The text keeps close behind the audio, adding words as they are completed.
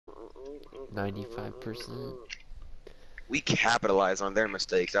95%. We capitalize on their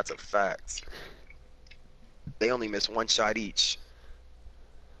mistakes. That's a fact. They only miss one shot each.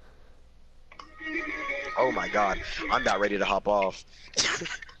 Oh my god. I'm about ready to hop off.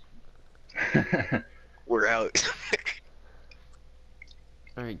 We're out.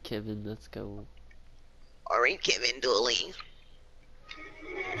 Alright, Kevin, let's go. Alright, Kevin Dooley.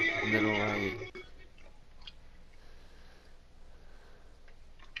 Middle right.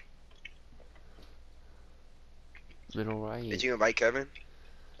 Middle right. Did you invite Kevin?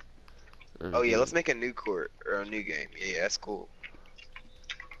 Or Oh yeah, the- let's make a new court or a new game. Yeah, that's cool.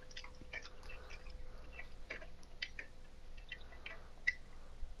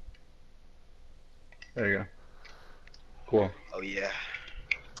 There you go. Cool. Oh yeah.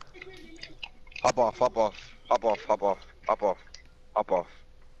 Hop off, hop off, hop off, hop off, hop off, hop off.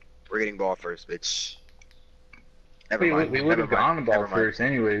 We're getting ball first, bitch. Never mind. We would Never have gone mind. the ball Never mind. first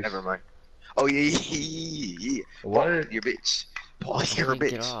anyways. Never mind. Oh yeah. What? Paul, you're a bitch. Paul, you're a Kevin,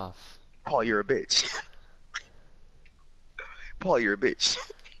 get bitch. off. Paul, you're a bitch. Paul, you're a bitch.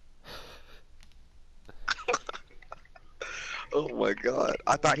 Oh my god.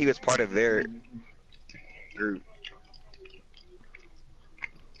 I thought he was part of their group.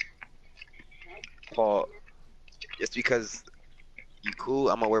 Paul, just because you cool,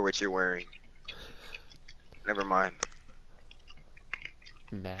 I'm gonna wear what you're wearing. Never mind.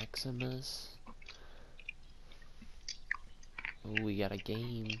 Maximus. Oh, we got a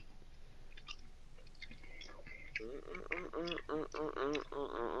game.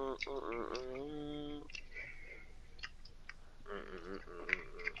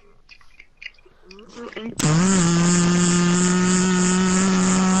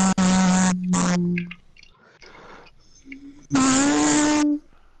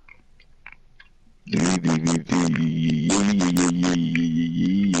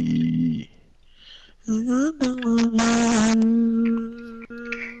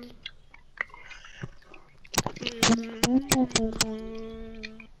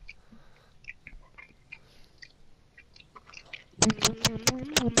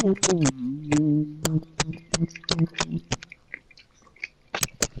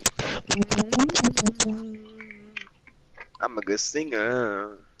 I'm a good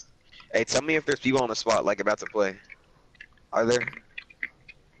singer. Hey, tell me if there's people on the spot like about to play. Are there?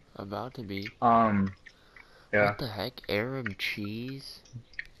 About to be. Yeah. What the heck? Arab cheese?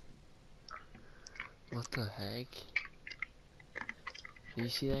 What the heck? Did you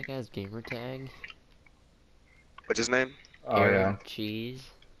see that guy's gamer tag? What's his name? Oh Arab cheese?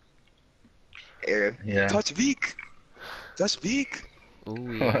 Arab. yeah. Touch Vic. Touch Vic. Ooh,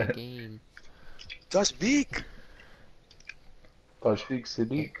 we got a What? game. Touch Vic. Tashfik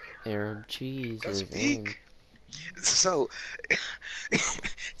Sadiq. Arab cheese Touch is in. Vic. So,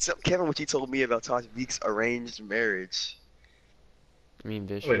 so Kevin, what you told me about Touch Vic's arranged marriage. I mean,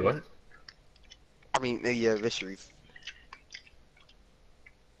 Bishop. Wait, what? I mean, yeah, Visharif.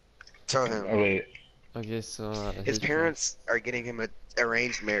 Tell him. Oh wait. Okay, so His parents are getting him a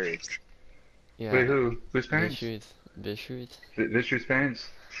arranged marriage. Yeah. Wait, who? Whose parents? Bishop. Visher's parents?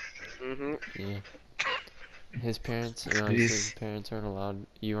 Mm-hmm. Yeah. His parents, you know, Jeez. his parents aren't allowed.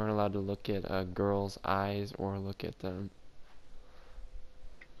 You aren't allowed to look at a girl's eyes or look at them.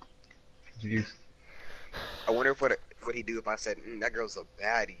 Jeez. I wonder if what he'd do if I said, that girl's a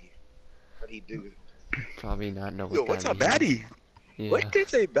baddie. What'd he do? Probably not know what Yo, what's that a means. baddie? Yeah. What did they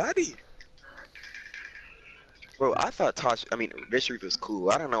say baddie? Bro, I thought Visharif was cool.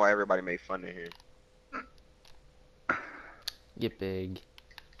 I don't know why everybody made fun of him. Get big.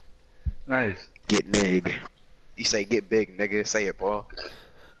 Nice. Get big. You say get big, nigga. Say it, Paul.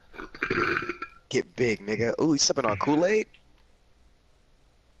 Get big, nigga. Ooh, he's sipping on Kool-Aid.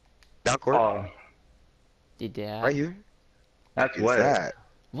 Down court. Oh, Did dad? Right here. that's Who's wet. that?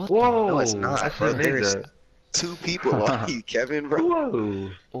 What? Whoa! No, it's not, I bro. should have made There's that. two people on you, Kevin, bro. Whoa!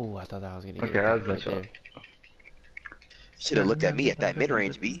 Oh, I thought that was gonna get Okay, it that was right the shot. there. Should have looked at me at that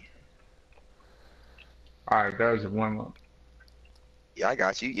mid-range, B. Alright, that was a warm up. Yeah, I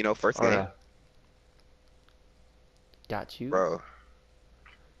got you. You know, first Oh game, yeah. Got you. bro.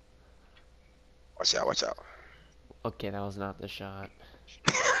 Watch out, watch out. Okay, that was not the shot.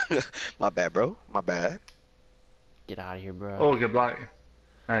 My bad, bro. My bad. Get out of here, bro. Oh, good block.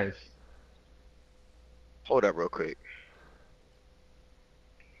 Nice. Hold up real quick.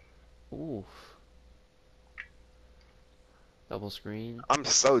 Oof. Double screen. I'm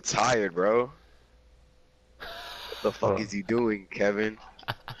so tired, bro. What the fuck Oh. is he doing, Kevin?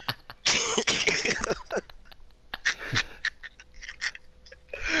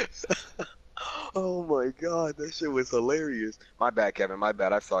 Oh my god, that shit was hilarious. My bad, Kevin. My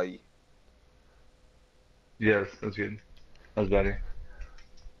bad. I saw you. Yes, that's good. That was better.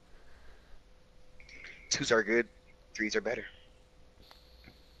 Twos are good. Threes are better.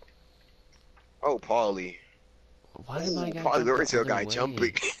 Oh, Paulie. Why did my Ooh, guy Paulie, jump where's the your other guy way?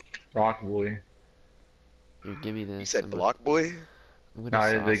 jumping? Rock boy. Here, give me You this. said block boy? I'm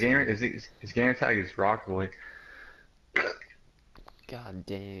gonna No, the sauce gamer him. his gamer tag is Rock Boy. God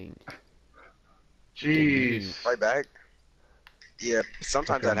dang. Jeez. Right back? Yeah,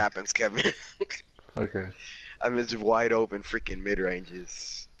 sometimes that Okay. happens, Kevin. Okay. I miss wide open freaking mid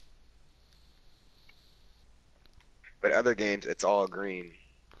ranges. But other games, it's all green.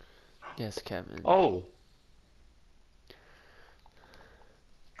 Yes, Kevin. Oh.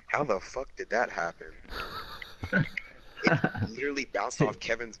 How the fuck did that happen? It literally bounced off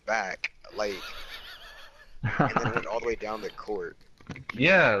Kevin's back, like, and then it went all the way down the court.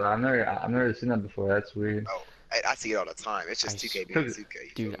 Yeah, I've never seen that before. That's weird. Oh, I see it all the time. It's just I 2K s- being 2K. You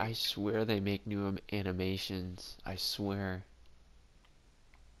Dude, feel me? I swear they make new animations. I swear.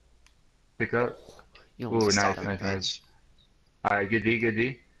 Pick up. You Ooh, almost nice, Stop got it, him. nice, nice. bitch. Alright, good D, good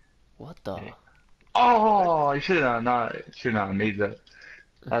D. What the? Yeah. Oh, you should not have made that.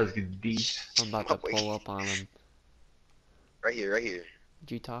 That was good D. I'm about Oh, to wait. pull up on him. Right here, right here.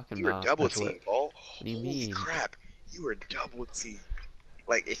 What you talking You were about? double That's what. teamed, Paul. What do you Holy mean? crap. You were double teamed.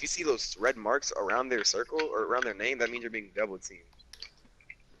 Like, if you see those red marks around their circle or around their name, that means you're being double teamed.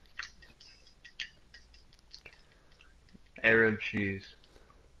 Arab cheese.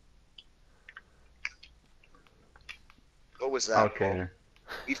 What was that, Paul?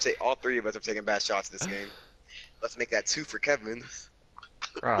 Okay. All three of us have taken bad shots this game. Let's make that 2 for Kevin.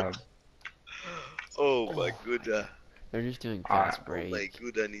 Rob. Oh my goodness. They're just doing Alright. fast Oh my break.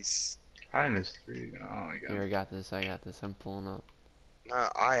 goodness. Minus 3. Oh my Here, god. I got this. I got this. I'm pulling up. Nah,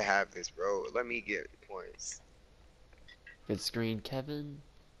 I have this, bro. Let me get points. Good screen, Kevin.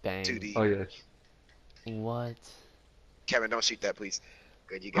 Bang. 2D. Oh yes. What? Kevin, don't shoot that, please.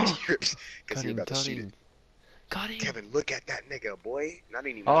 Good, you got yours. Because you're Cutting, about to shoot it. cutting. Cutting. Kevin, look at that nigga, boy. Not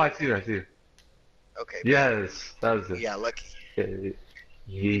anymore. Oh, I see. I see. Okay. Yes, that was it. Yeah, lucky. Yeah.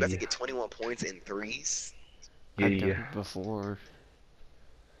 You about to Yeah. get 21 points in threes? I've done Yeah. it before.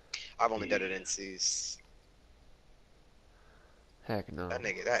 I've only done it in C's. Heck no. That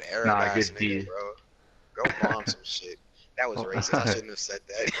nigga, that Arab Nah, ass good nigga, D. bro. Go bomb some shit. That was Oh. racist. I shouldn't have said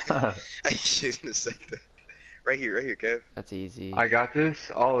that. I shouldn't have said that. Right here, Kev. That's easy. I got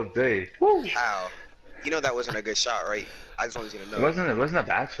this all day. Woo. How? You know that wasn't a good shot, right? I just wanted you to know. It wasn't a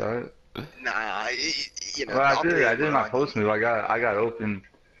bad shot. Nah, you know. Well, all three I of them did were my on post move. I got open.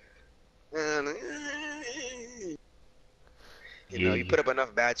 you. You know, you put up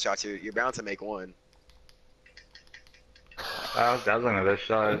enough bad shots, you're bound to make one. That was another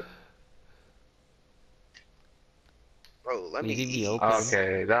shot. Bro, let me Leaving me eat. open.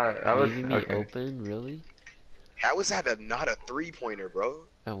 Okay, that was Leaving me okay. open? Really? How was that not a 3-pointer, bro?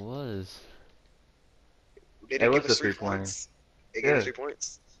 That was. Did It it give was us a 3 3-pointer. points? It gave us Yeah. 3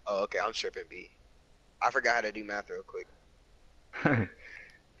 points? Oh, okay, I'm tripping, B. I forgot how to do math real quick.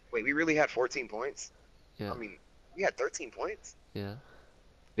 Wait, we really had 14 points? Yeah. I mean, we had 13 points? Yeah.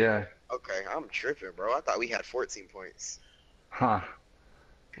 Yeah. Okay, I'm tripping, bro. I thought we had 14 points. Huh.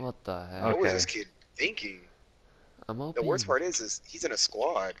 What the heck? What was Okay. this kid thinking? I'm The open. worst part is he's in a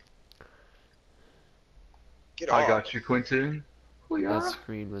squad. Get I off. got you, Quentin. That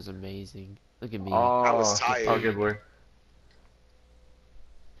screen was amazing. Look at me. Oh, I was tired. Oh, good boy.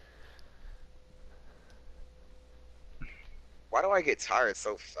 Why do I get tired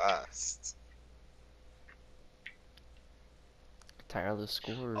so fast? Tireless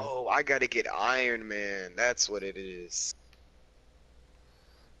scorer. Oh, I gotta get Iron Man. That's what it is.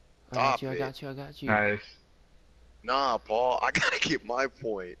 I got stop you. I it. got you. I got you. Nice. Nah, Paul. I gotta get my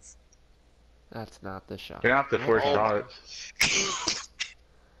points. That's not the shot. You're gonna have to force Oh my- shots.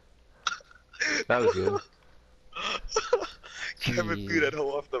 That was good. Kevin threw that hoe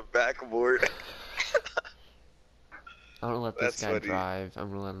off the backboard. I'm gonna let this That's guy funny. drive. I'm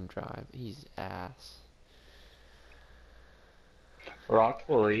gonna let him drive. He's ass.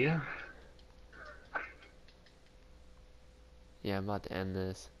 Rockfully. Yeah, I'm about to end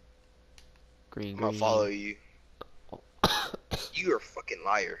this. Green, I'm green. gonna follow you. You are a fucking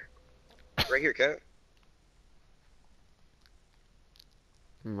liar. Right here, Kev.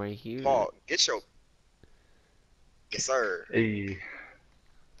 I'm right here. Paul, get your. Yes, sir. Hey.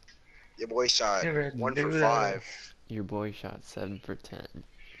 Your boy shot Never 1 for knew 5. Your boy shot 7 for 10.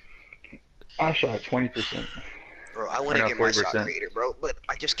 I shot 20%. Bro, I want to got get my shot 40%. creator, bro, but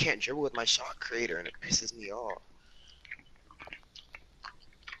I just can't dribble with my shot creator, and it pisses me off.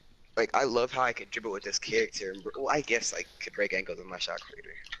 Like, I love how I can dribble with this character. Well, I guess I could break ankles with my shot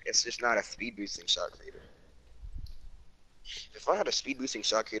creator. It's just not a speed boosting shot creator. If I had a speed boosting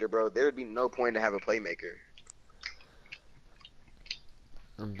shot creator, bro, there would be no point to have a playmaker.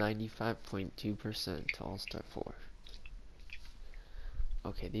 I'm 95.2% to All-Star 4.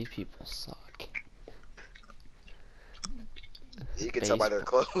 Okay, these people suck. You can tell by their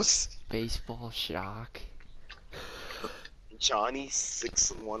clothes. Baseball shock. Johnny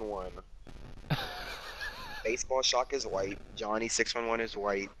 611. Baseball shock is white. Johnny 611 is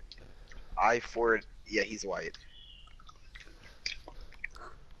white. I4, yeah, he's white.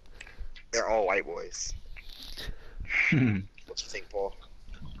 They're all white boys. What you think, Paul?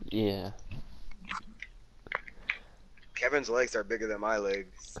 Yeah. Kevin's legs are bigger than my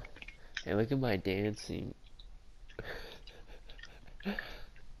legs. Hey, look at my dancing.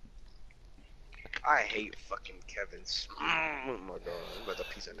 I hate fucking Kevin's. Oh my god, I'm about to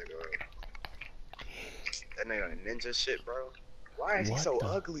piece that nigga up. That nigga on ninja shit, bro. Why is he What so the-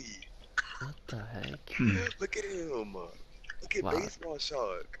 ugly? What the heck? Look at him. Look at Wow. baseball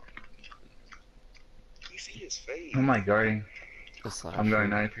shark. You see his face. Who am I guarding? The slasher. I'm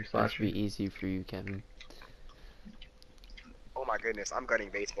going 93 That should slasher. be easy for you, Kevin. Oh my goodness, I'm guarding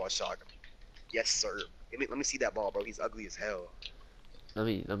baseball shark. Yes, sir. Let me see that ball, bro. He's ugly as hell. Let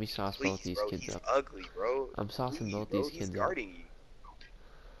me sauce Please, both these bro. kids He's up. ugly, bro. I'm saucing Please, both bro. these He's kids up. guarding you.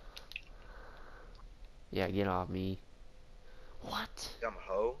 Yeah, get off me. What? Dumb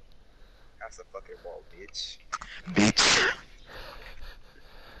hoe. That's a fucking ball, bitch. Bitch.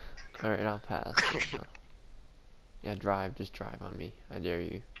 Alright, I'll pass. Yeah, drive. Just drive on me. I dare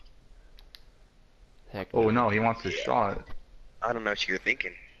you. Heck Oh no, he wants a shot. I don't know what you're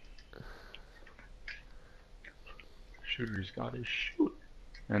thinking. Shooter's gotta shoot.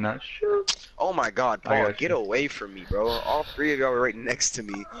 And not shoot. Oh my god, I Paul, got get you. away from me, bro. All three of y'all were right next to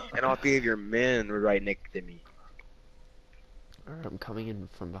me, and all three of your men were right next to me. Alright, I'm coming in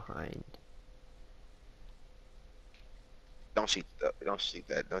from behind. Don't shoot that. Don't shoot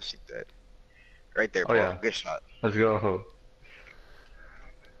that. Don't shoot that. Right there, Oh, Paul. yeah. Good shot. Let's go.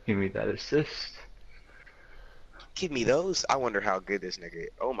 Give me that assist. Give me those. I wonder how good this nigga is.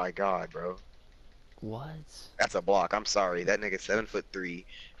 Oh my god, bro. What? That's a block. I'm sorry. That nigga 7'3",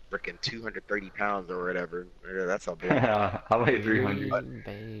 freaking 230 pounds or whatever. That's a block. I weigh 300. Bang,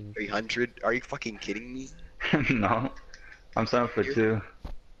 bang. 300? Are you fucking kidding me? No. I'm 7'2".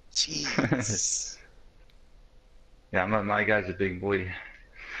 Jeez. Yeah, my guy's a big boy.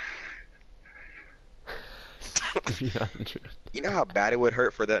 300. You know how bad it would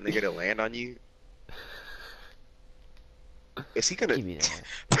hurt for that nigga to land on you? Is he gonna? Give me that.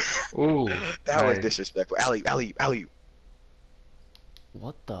 Ooh. That was nice. disrespectful. Alley.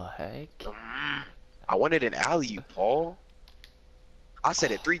 What the heck? I wanted an alley, Paul. I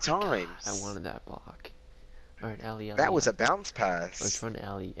said it 3 times. I wanted that block. Alright, alley. That was a bounce pass. Which one?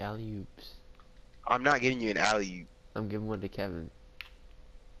 Alley oops. I'm not giving you an alley. I'm giving one to Kevin.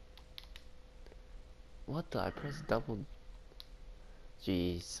 What the? I pressed double.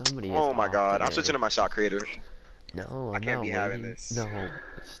 Jeez, somebody is Oh my off god, I'm today. switching to my shot creator. No, I I'm can't not be having waiting. this. No,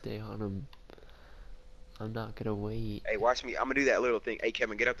 stay on him. I'm not gonna wait. Hey, watch me. I'm gonna do that little thing. Hey,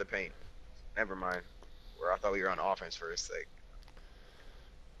 Kevin, get up the paint. Never mind. Where I thought we were on offense for a sec.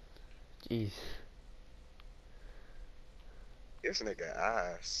 Jeez. This nigga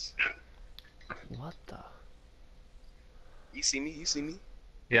ass. What the? You see me? You see me?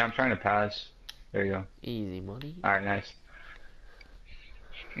 Yeah, I'm trying to pass. There you go. Easy money. Alright, nice.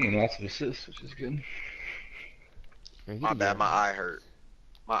 And lots of assists, which is good. Are you My gonna bad. get My out? eye hurt.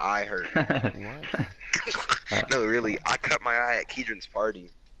 My eye hurt. What? No, really. I cut my eye at Keedron's party.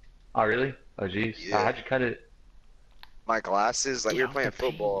 Oh, really? Oh, jeez. Yeah. How'd you cut it? My glasses, like we Get were out playing the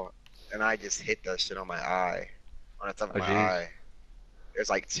paint. football, and I just hit that shit on my eye, on the top of Oh, my jeez. eye. There's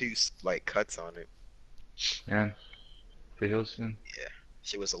like 2 like cuts on it. Man. For Houston.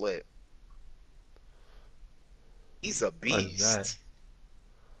 Shit was lit. He's a What is that? beast.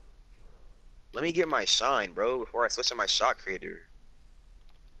 Let me get my shine, bro, before I switch to my shot creator.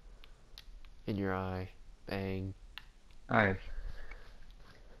 In your eye. Bang. Nice.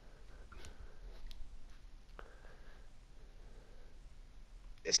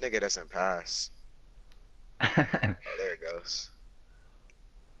 This nigga doesn't pass. Oh, there it goes.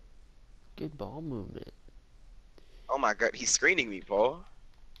 Good ball movement. Oh my god, he's screening me, Paul.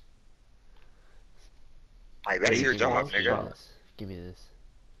 Alright, that's Hey, your you job, lost Give nigga. me this. Give me this.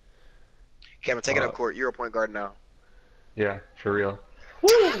 Kevin, take it up court. You're a point guard now. Yeah, for real.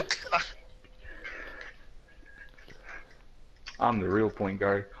 I'm the real point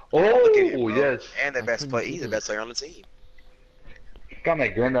guard. Oh, Look at him, bro. yes. And the I best couldn't player. do He's the it. best player on the team. Got my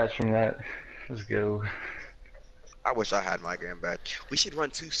grand badge from that. Let's go. I wish I had my grand badge. We should run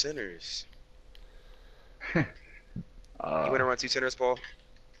two centers. You want to run two centers, Paul?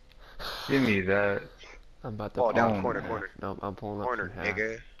 Give me that. I'm about to Ball pull down, up Oh from corner, my. half. corner. Nope, I'm pulling up from Corner, half.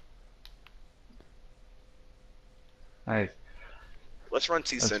 nigga. Nice. Let's run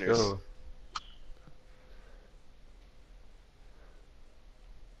two Let's centers. go.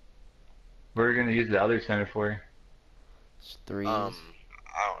 We're gonna use the other center for. It's threes. I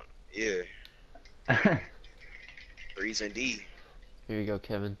don't. Yeah, threes and D. Here you go,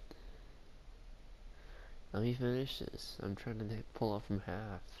 Kevin. Let me finish this. I'm trying to pull up from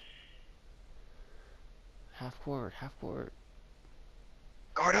half. Half court, half court.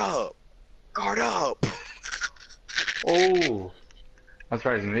 Guard up. Guard up. Oh, I'm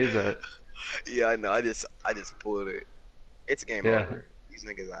surprised you made that. Yeah, I know. I just pulled it. It's game Yeah. over. These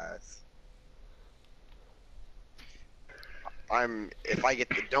niggas ass. If I get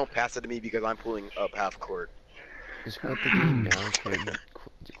the, don't pass it to me because I'm pulling up half court. Just quit the game now, Quinn.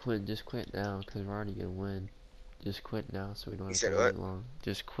 Quinn, just quit now, because we're already gonna win. Just quit now, so we don't You have said to what? wait long.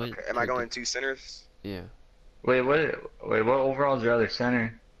 Just quit. Okay. Am I going two centers? Yeah. Wait, what overall is your other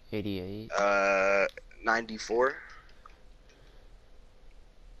center? 88. 94.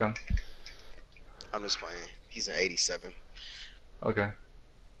 Come. I'm just playing. He's an 87. Okay.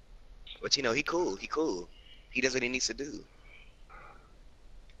 But you know, he cool. He cool. He does what he needs to do.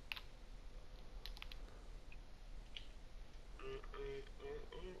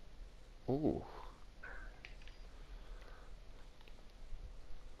 Ooh.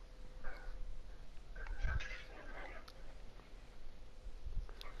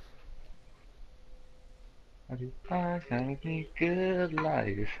 I gotta be good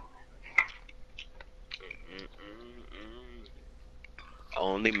life.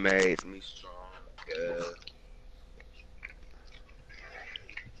 Only made me stronger.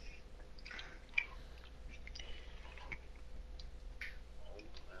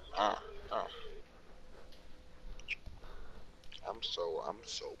 Uh, uh. I'm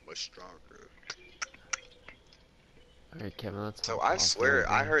so much stronger. Alright, Kevin, let's So hop I off swear, there,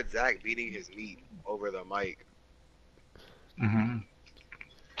 I man. heard Zach beating his meat over the mic. Mm-hmm.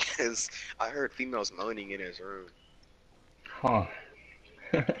 Cause I heard females moaning in his room. Huh.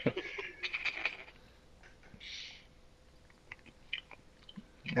 And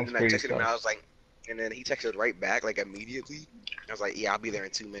That's then I pretty texted him and I sus. was like, and then he texted right back like immediately. I was like, yeah, I'll be there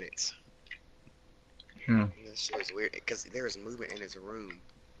in 2 minutes. Hmm. And this shit was weird because there was movement in his room.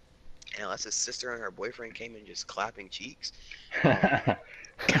 And unless his sister and her boyfriend came in just clapping cheeks. I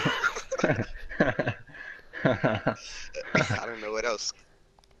don't know what else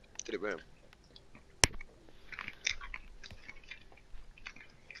could have been.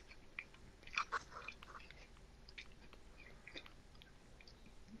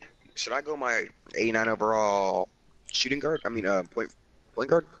 Should I go my 89 overall shooting guard? I mean, point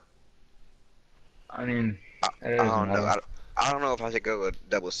guard? I mean, I, it I doesn't don't know. matter. I don't know if I should go with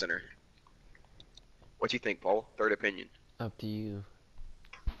double center. What you think, Paul? Third opinion. Up to you.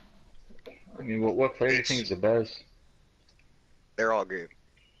 I mean, what player do you think is the best? They're all good.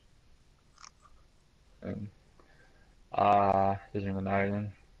 Um, doesn't really matter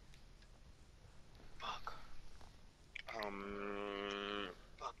then. Fuck.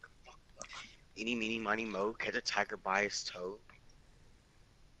 Fuck. Eeny, meeny, miny, mo. Catch a tiger by his toe.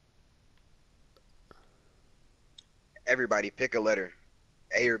 Everybody, pick a letter.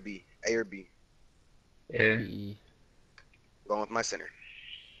 A or B. A or B. Yeah. B. Going with my center.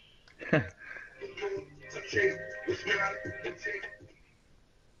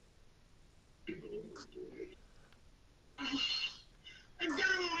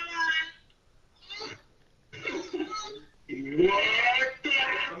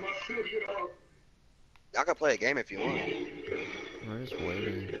 Y'all can play a game if you want. We're just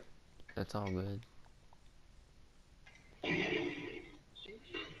waiting. That's all good.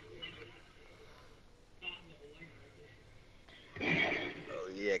 Oh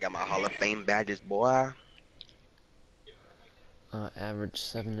yeah, got my Hall of Fame badges, boy. Average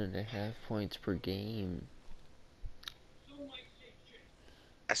 7.5 points per game.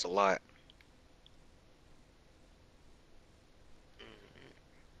 That's a lot.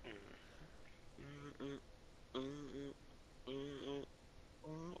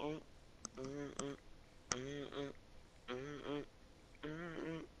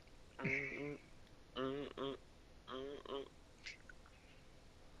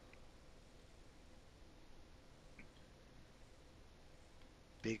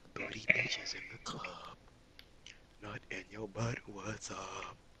 Big booty bitches in the club. Nut in your butt, what's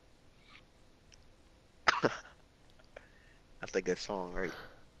up? I That's a good song, right?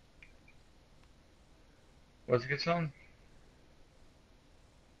 What's a good song?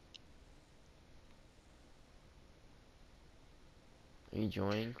 Are you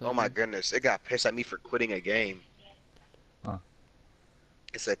joining, Oh my Clinton? goodness, it got pissed at me for quitting a game. Huh.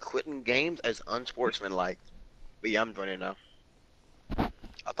 It said quitting games as unsportsmanlike. But yeah, I'm joining now.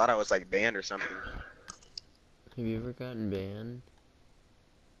 I thought I was like banned or something. Have you ever gotten banned?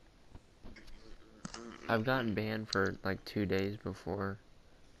 I've gotten banned for like 2 days before.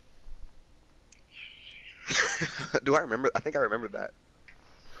 Do I remember? I think I remember that.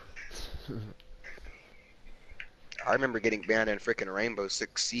 I remember getting banned in freaking Rainbow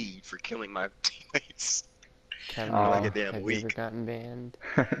Six Siege for killing my teammates Kevin, for Oh. like a damn have you ever week. gotten banned?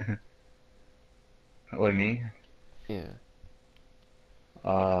 What, me? Yeah.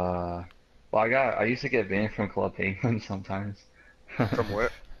 Well, I used to get banned from Club Penguin sometimes. From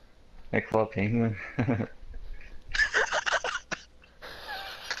what? At Club Penguin.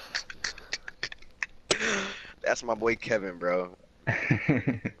 That's my boy Kevin, bro.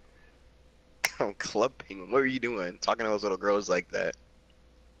 I'm Club Penguin. What were you doing? Talking to those little girls like that?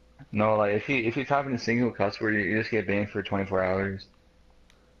 No, like if you type in a single cuss word, you just get banned for 24 hours.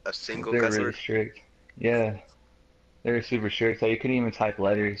 A single They're cuss really word? strict. Yeah, they're super strict. Like you couldn't even type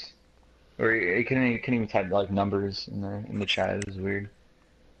letters, or you couldn't even type like numbers in the chat. It was weird.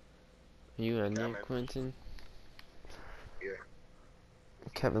 Are you in Yeah, there, man. Quentin? Yeah.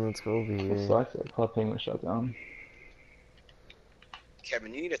 Kevin, let's go over It here. sucks that Club Penguin shut down.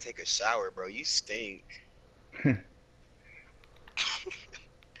 Kevin, you need to take a shower, bro. You stink.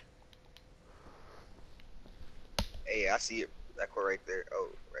 Hey, I see it. That court right there. Oh,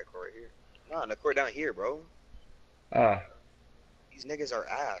 right court right here. Nah, the court down here, bro. Ah, These niggas are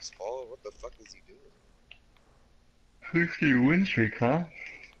ass, Paul. What the fuck is he doing? 60 win streak, huh?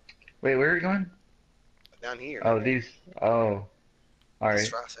 Wait, where are we going? Down here, Oh, nigga. these. Oh, all These right.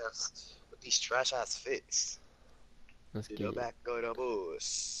 trash ass. With these trash ass fits. Let's To get the it. back of the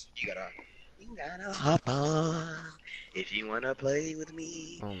bus. You gotta hop on. If you wanna play with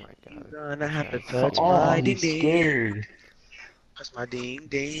me, Oh my you god. gonna This have to guy's touch Oh, scared. my I'm ding ding. scared. Touch my ding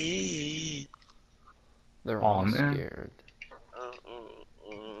ding. They're Oh all man. scared.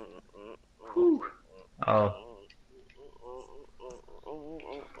 Whew. Oh,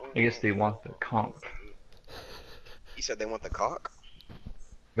 I guess they want the comp. You said they want the cock?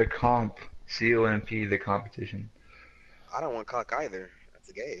 The comp. COMP, the competition. I don't want cock either.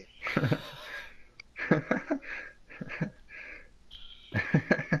 That's gay.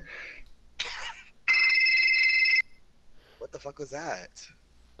 What the fuck was that?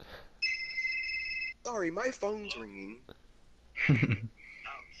 Sorry, my phone's ringing.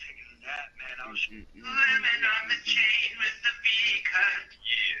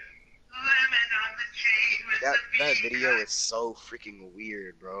 That video is so freaking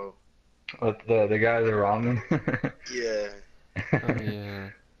weird, bro. With the guy, the ramen. Yeah, Oh yeah.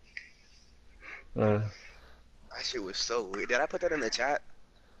 uh, that shit was so weird. Did I put that in the chat?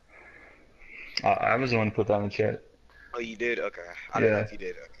 I was the one who put that in the chat. Oh, you did? Okay. I didn't know Yeah. if you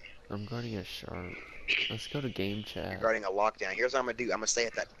did. Okay. I'm guarding a shark. Let's go to game chat. Regarding a lockdown, here's what I'm gonna do. I'm gonna stay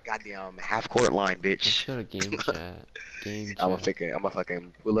at that goddamn half court line, Let's bitch. go to game chat. Game I'm chat. gonna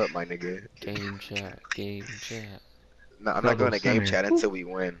fucking pull up, my nigga. Game chat. Game chat. No, I'm not Double going to game center. chat until we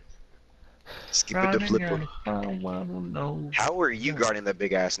win. Skip it to Running flipper. on I wanna know. How are you guarding the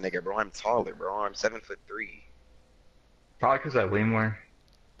big ass nigga, bro? I'm taller, bro. I'm 7'3". Probably because I weigh more.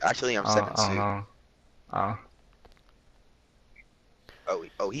 Actually, I'm I don't 7'2". know. Uh,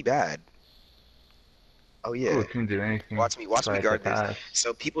 Oh, he bad. Oh yeah. oh, couldn't do anything. Watch me Try to guard this. pass.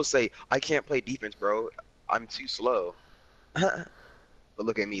 So people say I can't play defense, bro. I'm too slow. But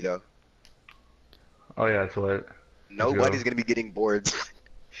look at me though. Oh yeah, that's what. Let's Nobody's go. gonna be getting boards.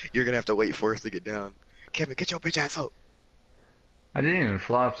 You're gonna have to wait for us to get down. Kevin, get your bitch ass up. I didn't even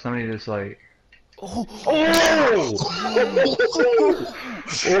flop. Somebody just like. Oh! Oh!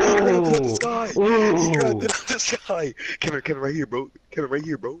 He grabbed it out the Oh! sky. He grabbed Oh! it out the sky. Kevin, right here, bro. Kevin, right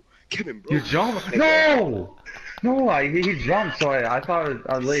here, bro. Kevin, bro. You jumped? Nigga. No! No! He jumped, so I thought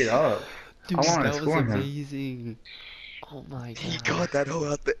I'd lay it up. Dude, I wanted that to was score him. amazing. Oh my He god. got that hoe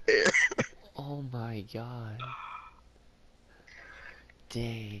out the air. Oh my god.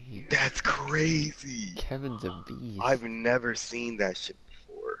 Dang. That's crazy. Kevin's a beast. I've never seen that shit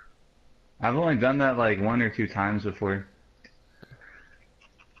before. I've only done that like 1 or 2 times before.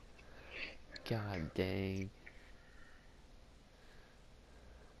 God dang.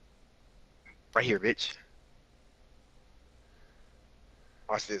 Right here, bitch.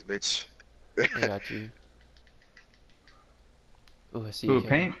 Watch this, bitch. I got you. Oh, I see Ooh, you, Kevin.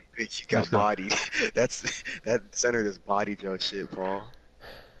 paint? Bitch, you Let's got go. bodied. That center just bodied your shit, Paul.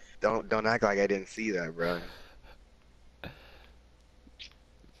 Don't act like I didn't see that, bro.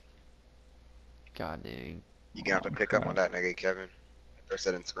 God dang. You gonna have to Oh, pick up on crap. that, nigga, Kevin. If they're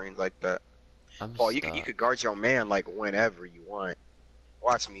setting screens like that. I'm Paul, you stuck. could guard your man like whenever you want.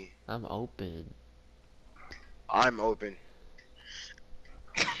 Watch me. I'm open. I'm open.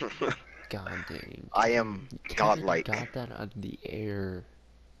 God dang. I am Kevin godlike. got that out of the air.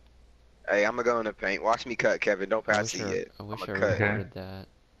 Hey, I'm gonna go in the paint. Watch me cut, Kevin. Don't I pass wish it I, yet. I I'm wish I gonna cut recorded that.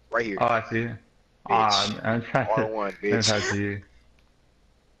 right here, Oh, I see it. bitch. I'm trying to. R1, I'm bitch. trying to see you.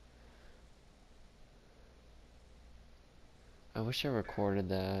 I wish I recorded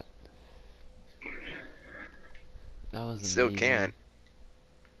that. That was Still amazing. can.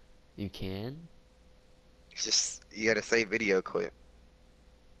 You can? It's just you gotta save video clip.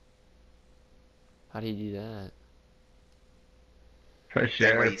 How do you do that? Press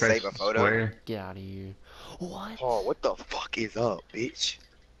Same way share, you press save a photo. square. Get out of here. What? Paul, what the fuck is up, bitch?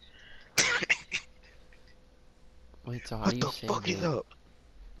 Wait, so how do What you the save fuck it? is up?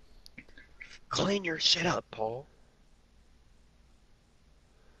 Clean your shit up, Paul.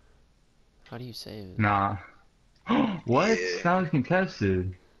 How do you save it? Nah. What? Yeah. That was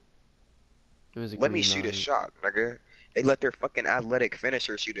contested. It was a Let me green shoot a light. shot, nigga. They let their fucking athletic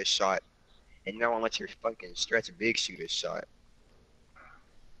finisher shoot a shot, and you don't let your fucking stretch big shoot a shot.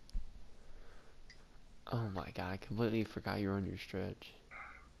 Oh my god, I completely forgot you were on your stretch.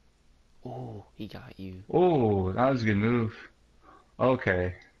 Oh, he got you. Oh, that was a good move.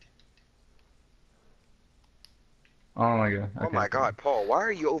 Okay. Oh my god. Oh Okay. my god, Paul, why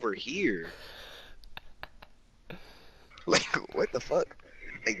are you over here? Like, what the fuck?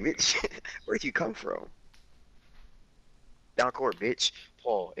 Like, bitch, where'd you come from? Down court, bitch.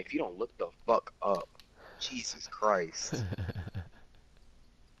 Paul, if you don't look the fuck up, Jesus Christ.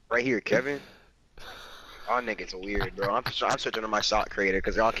 Right here, Kevin. Y'all niggas weird, bro. I'm switching to my shot creator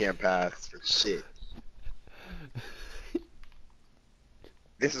because y'all can't pass for shit.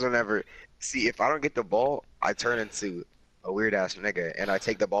 This is whenever, see, if I don't get the ball, I turn into a weird ass nigga and I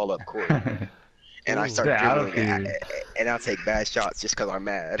take the ball up court and I Ooh. start The dribbling outfield. and I'll take bad shots just because I'm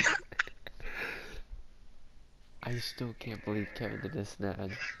mad. I still can't believe Kevin did a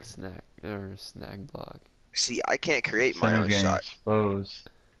snag block. See, I can't create my Center's own getting shot. exposed.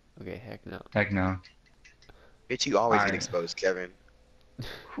 Okay, heck no. Heck no. Bitch, you always get Alright. exposed, Kevin.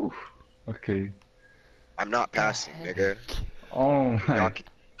 Whew. Okay. I'm not passing, nigga. Oh my.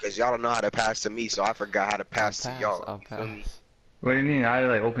 Because y'all don't know how to pass to me, so I forgot how to pass to y'all. I'll You feel me? pass. What do you mean? I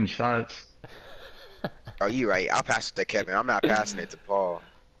like open shots. Oh, you right. I'll pass it to Kevin. I'm not passing it to Paul.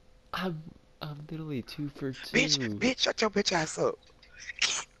 I'm literally 2 for 2. Bitch, shut your bitch ass up.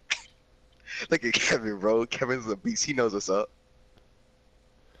 Look at Kevin, bro. Kevin's a beast. He knows what's up.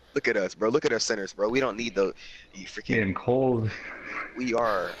 Look at us, bro. Look at our centers, bro. We don't need the you freaking. Getting cold. We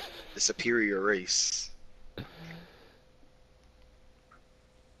are the superior race.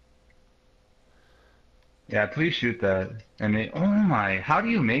 Yeah, please shoot that. And they, oh my, how do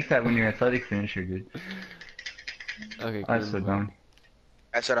you make that when you're athletic finisher, dude? Okay, That's so green light. dumb.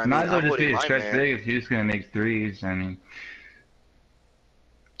 That's what I mean. Might as well I'm just putting be a my stretch man. big if you're just gonna make threes. I mean,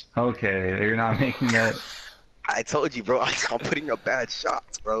 okay, you're not making that. I told you, bro. I'm putting up bad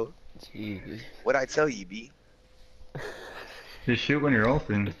shots, bro. Jeez. What'd I tell you, B? Just shoot when you're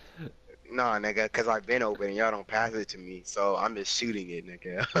open. Nah, nigga, because I've been open and y'all don't pass it to me, so I'm just shooting it,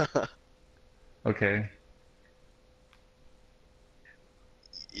 nigga. Okay.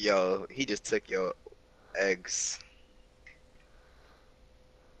 Yo, he just took your eggs.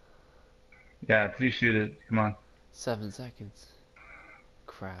 Yeah, please shoot it. Come on. 7 seconds.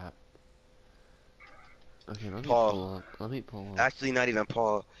 Crap. Okay, let me Paul. pull up. Let me pull up. Actually, not even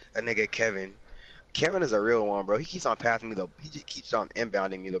Paul. That nigga Kevin. Kevin is a real one, bro. He keeps on passing me the. He just keeps on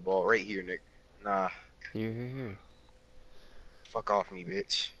inbounding me the ball right here, Nick. Nah, Here. fuck off me,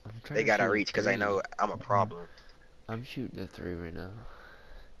 bitch. I'm trying They to gotta shoot a reach because I 3. know I'm a problem. I'm shooting a 3 right now.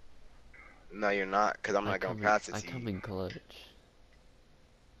 No, you're not, because I'm not gonna pass it I to come you. in clutch.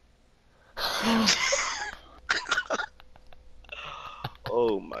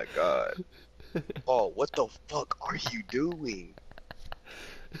 Oh my god. Paul, what the fuck are you doing?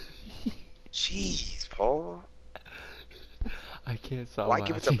 Jeez, Paul. I can't stop Why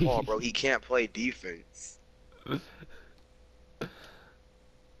give it to laughing. Paul, bro? He can't play defense.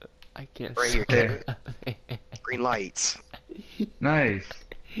 I can't Right here, stop Kevin. laughing. Green lights. Nice.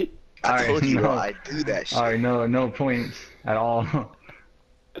 I Alright, told you, bro. no. I do that shit. Alright, no points at all.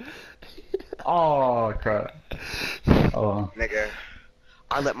 Oh crap. Oh. Nigga,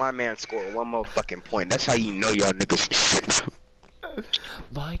 I let my man score one more fucking point. That's how you know y'all niggas shit.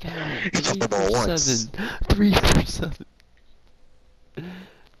 My guy, It's 3 all for about once. 7. 3 for 7.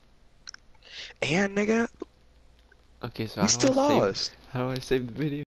 And nigga, Okay, so we still lost. how do I save the video?